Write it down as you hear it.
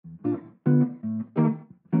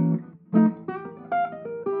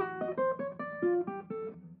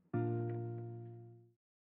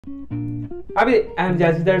I'm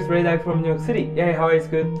jazz guitarist Ray from New York City. Yeah, how is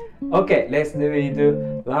good? Okay, let's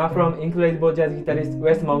do learn from incredible jazz guitarist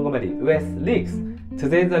Wes Montgomery, Wes licks.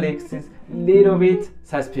 Today's licks is little bit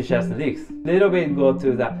suspicious licks. Little bit go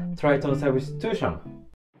to the tritone substitution.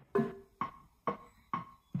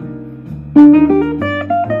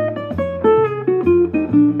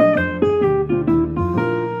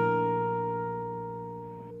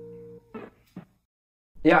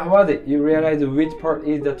 Yeah, was it? You realize which part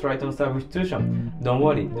is the tritone substitution. Don't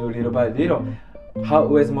worry, do little by little. How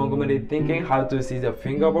Wes Montgomery thinking, how to see the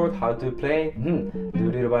fingerboard, how to play. Do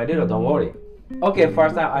little by little, don't worry. Okay,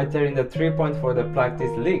 first time I tell you the 3 points for the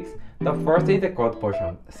practice licks. The first is the chord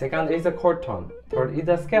portion, second is the chord tone, third is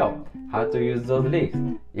the scale. How to use those licks?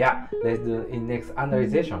 Yeah, let's do in next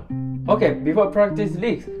analyzation. Okay, before practice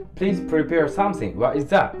licks, please prepare something. What is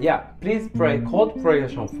that? Yeah, please play chord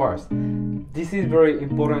progression first. This is very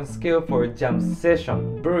important skill for jam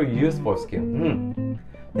session, very useful skill.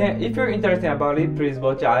 Then, if you're interested about it, please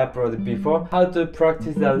watch I uploaded before how to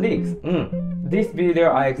practice the licks. This video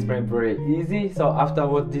I explained very easy, so after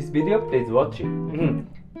watch this video, please watch it.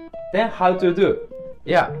 Then how to do?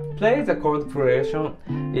 Yeah, play the chord progression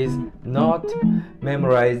is not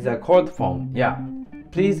memorize the chord form. Yeah,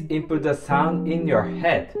 please input the sound in your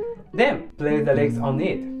head, then play the licks on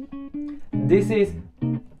it. This is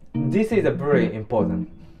very important.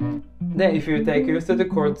 Then if you take used to the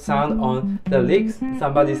chord sound on the licks,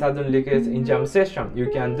 somebody suddenly requests in jam session, you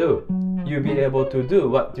can do. You'll be able to do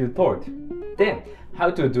what you taught. Then, how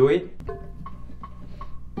to do it?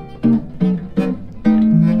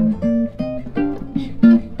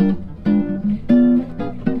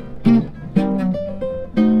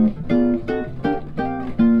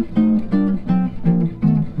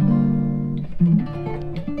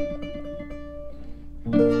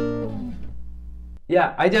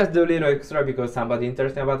 Yeah, I just do a little extra because somebody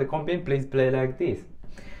interested about the comping, please play like this.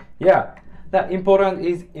 Yeah, the important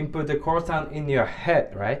is input the chord sound in your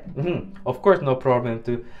head, right? Of course, no problem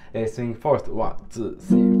to swing first. 1, 2,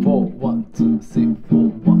 3, 4, 1, 2, 3, 4,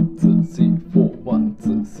 1, 2, 3, 4, 1,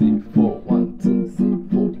 2, 3, 4, 1, 2,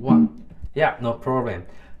 3, 4, 1. Yeah, no problem.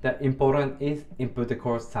 The important is input the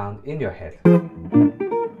chord sound in your head.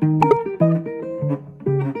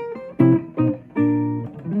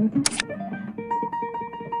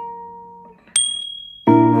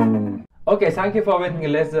 Okay, thank you for waiting.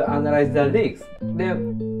 Let's analyze the licks.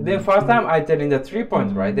 Then first time I tell in the 3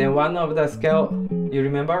 points, right? Then one of the scale, you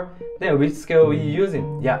remember? Then which scale we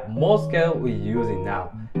using? Yeah, mode scale we using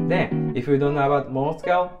now. Then if you don't know about mode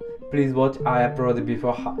scale, please watch I uploaded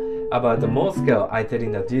before about the mode scale. I tell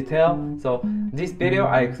in the detail. So this video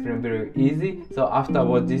I explain very easy. So after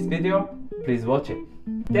watch this video, please watch it.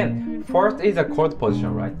 Then first is a chord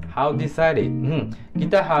position, right? How decide it?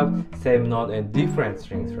 Guitar have same note and different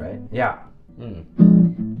strings, right? Yeah.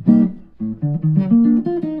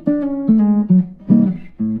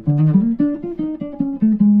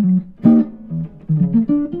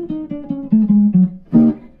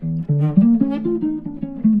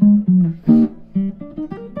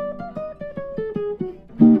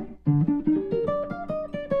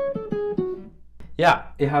 Yeah,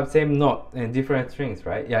 it have same note and different strings,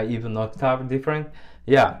 right? Yeah, even octave different.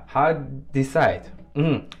 Yeah, how decide?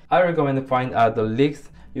 I recommend to find out the licks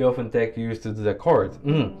you often take used to the chords.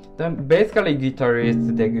 Then basically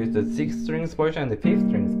guitarists take used to 6th strings portion and the 5th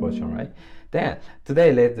strings portion, right? Then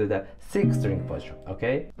today let's do the 6th string portion,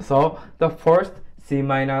 okay? So the first C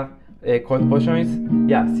minor chord portion is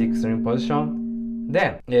 6th string position.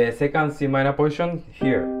 Then second C minor position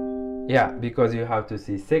here. Yeah, because you have to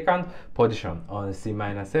see second position on C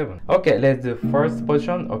minor 7. Okay, let's do first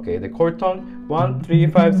position. Okay, the chord tone 1 3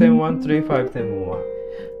 5 7 1 3 5 7 1.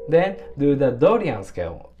 Then do the Dorian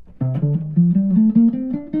scale.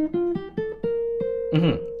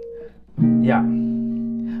 Yeah,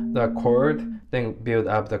 the chord, then build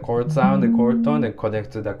up the chord sound, the chord tone, then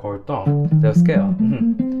connect to the chord tone, the scale.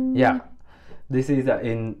 Yeah, this is the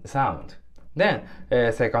in sound. Then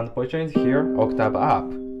second position is here, octave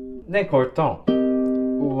up. Then chord tone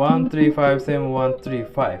 1 3 5 7 1 3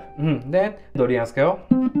 5. Then Dorian scale.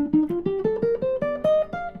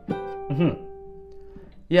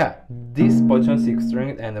 Yeah, this position 6th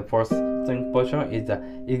string and the 4th string position is the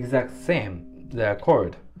exact same, the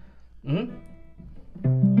chord. 1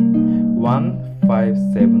 5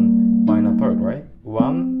 7 minor third, right?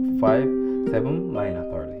 1 5 7 minor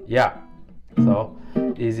third. Yeah, so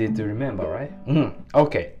easy to remember, right?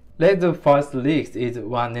 Okay. Let's do first licks is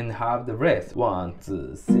 1.5 the rest. 1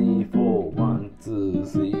 2 3 4 1 2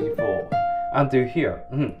 3 4 until here.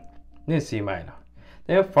 Then C minor.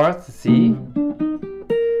 Then first C.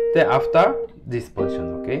 Then after this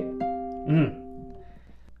position, okay?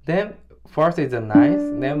 Then first is the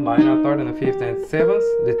ninth, then minor third and fifth and seventh,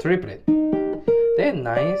 the triplet. Then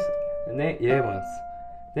ninth, and then 11th.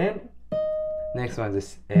 Then next one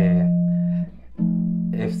is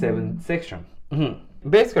F7 section.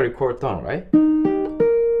 Basically chord tone, right?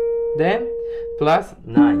 Then plus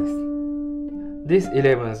ninth. This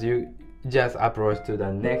 11th you just approach to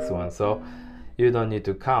the next one, so you don't need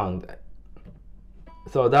to count.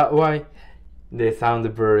 So that's why they sound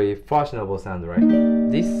very fashionable sound, right?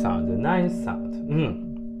 This sound, the ninth sound.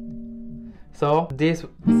 So this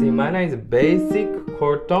C minor is basic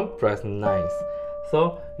chord tone plus ninth.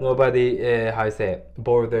 So nobody, how you say,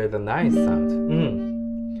 bother the ninth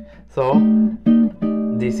sound. So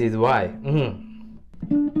this is why.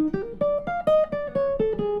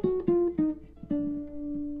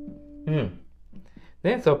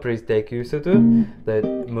 Then so please take used to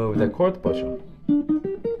move the chord position.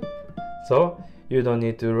 So you don't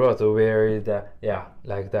need to roll. So where is the, yeah,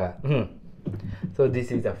 like that. So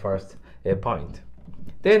this is the first point.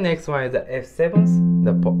 Then next one is the F7th.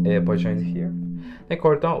 The position is here. Then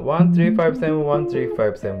chord tone 1 3 5 7 1 3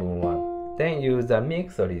 5 7 1. Then use the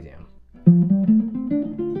mix rhythm.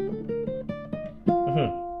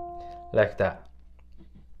 Like that.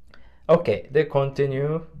 Okay, then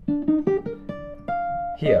continue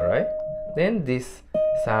here, right? Then this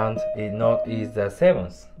sound is not is the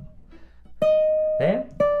 7th. Then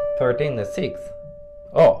 13 the 6th.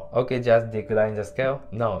 Oh, okay, just decline the scale.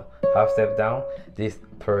 No, half step down. This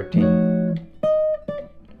 13.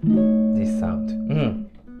 This sound.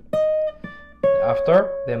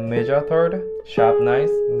 After the major third, sharp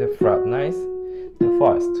ninth, the flat ninth, the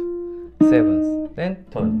first, 7th, then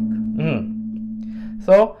tonic.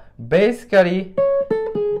 So basically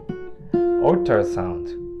altered sound.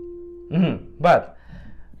 But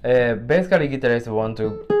basically guitarists want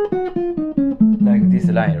to like this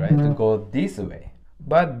line, right? To go this way.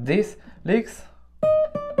 But this licks,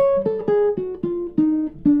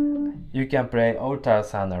 you can play altered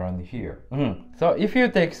sound around here. So if you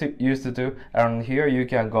take used to around here, you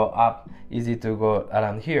can go up, easy to go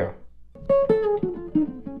around here.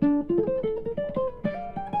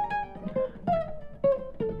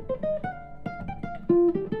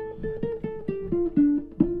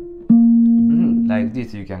 Like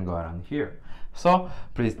this, you can go around here. So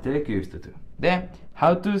please take used to. Then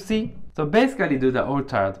how to see? So basically do the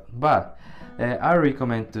altered, but I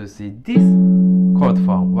recommend to see this chord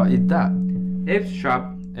form. What is that? F sharp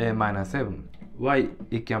minor 7. Why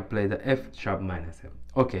it can play the F sharp minor 7?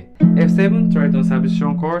 Okay, F7 tritone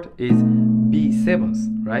substitution chord is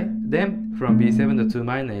B7, right? Then from B7 the 2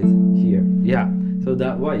 minor is here. Yeah, so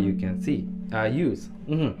that's why you can see use.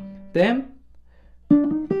 Then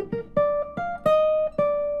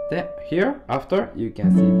here after you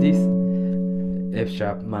can see this F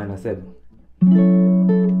sharp minor 7,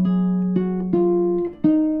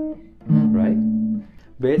 right?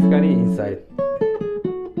 Basically inside.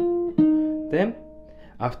 Then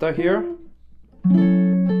after here,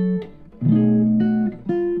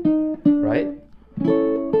 right?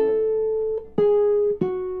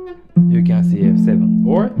 You can see F7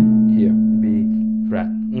 or here B flat.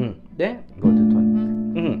 Then go to tonic.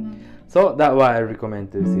 So that's why I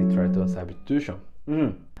recommend to see tritone substitution.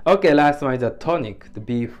 Okay, last one is a tonic, the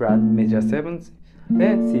B flat major 7th.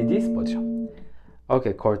 Then see this position.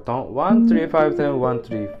 Okay, chord tone 1 3 5 7 1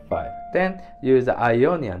 3 5. Then use the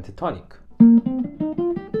Ionian tonic.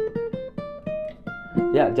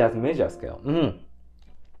 Yeah, just major scale.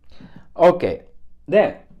 Okay,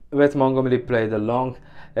 then Wes Montgomery played the long,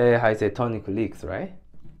 I say tonic licks, right?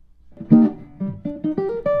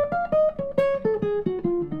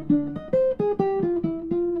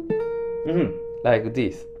 Like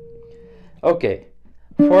this. Okay,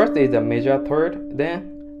 first is the major third,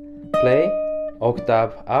 then play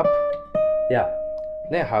octave up, yeah,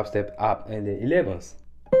 then half step up and the 11th,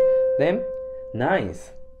 then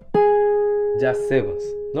 9th, just 7th,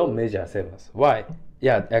 no major 7th. Why?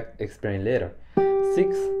 Yeah, explain later.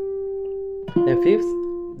 6th, then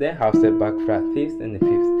 5th, then half step back flat 5th and the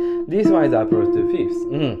 5th. This one is approach to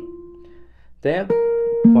 5th. Then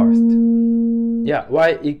 1st. Yeah,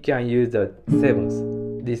 why it can use the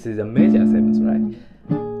 7th? This is a major 7th, right?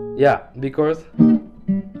 Yeah, because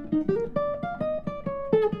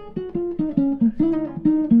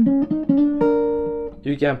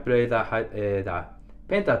you can play the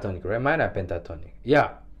pentatonic, right? Minor pentatonic. Yeah,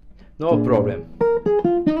 no problem.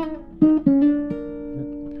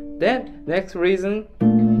 Then next reason,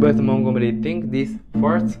 Wes Montgomery think this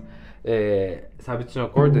first substitution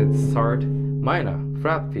chord is third minor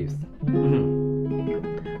flat 5th.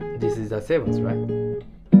 This is the 7th, right?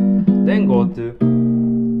 Then go to,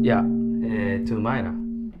 yeah, to minor.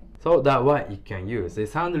 So that one you can use. They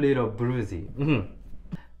sound a little bluesy.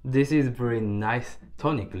 This is very nice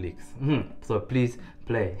tonic licks. So please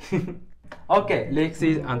play. Okay, licks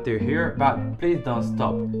is until here, but please don't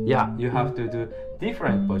stop. Yeah, you have to do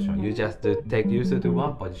different position. You just take used to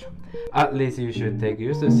one position. At least you should take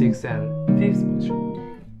used to 6th and 5th position.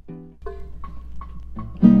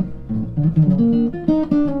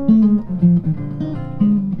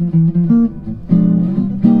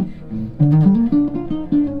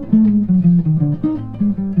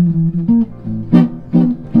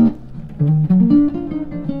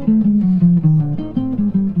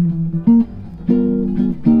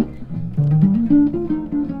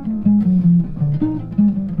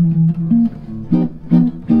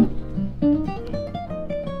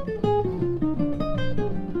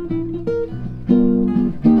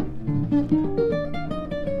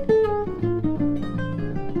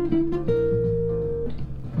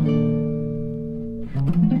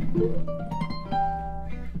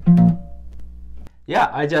 Yeah,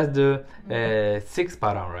 I just do 6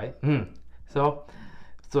 pattern, right? So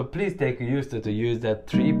please take used to use that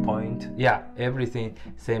 3 point. Yeah, everything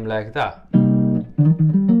same like that,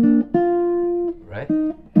 right?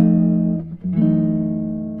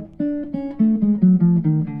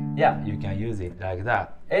 Yeah, you can use it like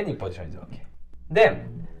that. Any position is okay.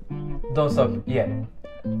 Then don't stop yet.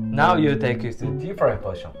 Now you take used to different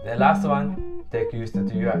position. The last one, take used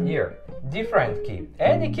to your ear. Different key.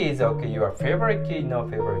 Any key is okay. Your favorite key, no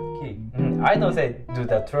favorite key. I don't say do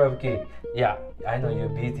the 12 key. Yeah, I know you're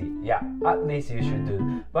busy. Yeah, at least you should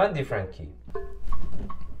do one different key.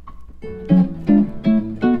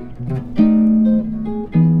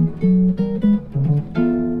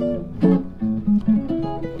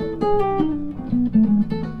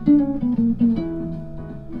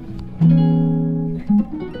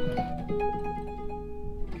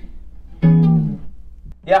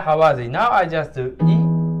 Yeah, how was it? Now I just do E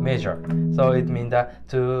major. So it means that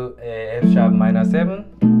to F sharp minor 7,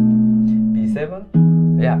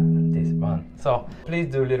 B7. Yeah, this one. So please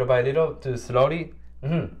do little by little to slowly.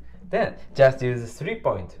 Then just use 3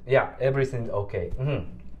 point. Yeah, everything's okay.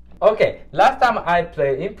 Okay, last time I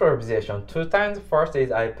play improvisation 2 times. First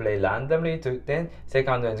is I play randomly, then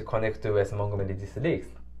second is connect to Wes Montgomery this licks.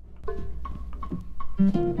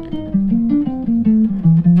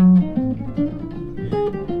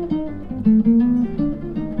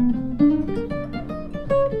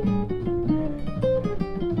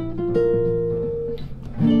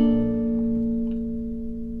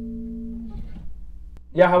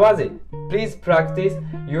 Yeah, how was it? Please practice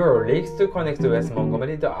your licks to connect to Wes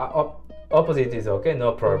Montgomery. The opposite is okay,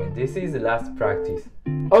 no problem. This is the last practice.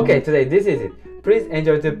 Okay, today this is it. Please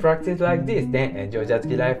enjoy to practice like this, then enjoy Jazz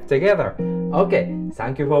life together. Okay,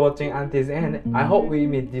 thank you for watching until the end. I hope we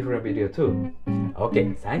meet different video too.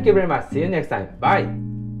 Okay, thank you very much. See you next time. Bye.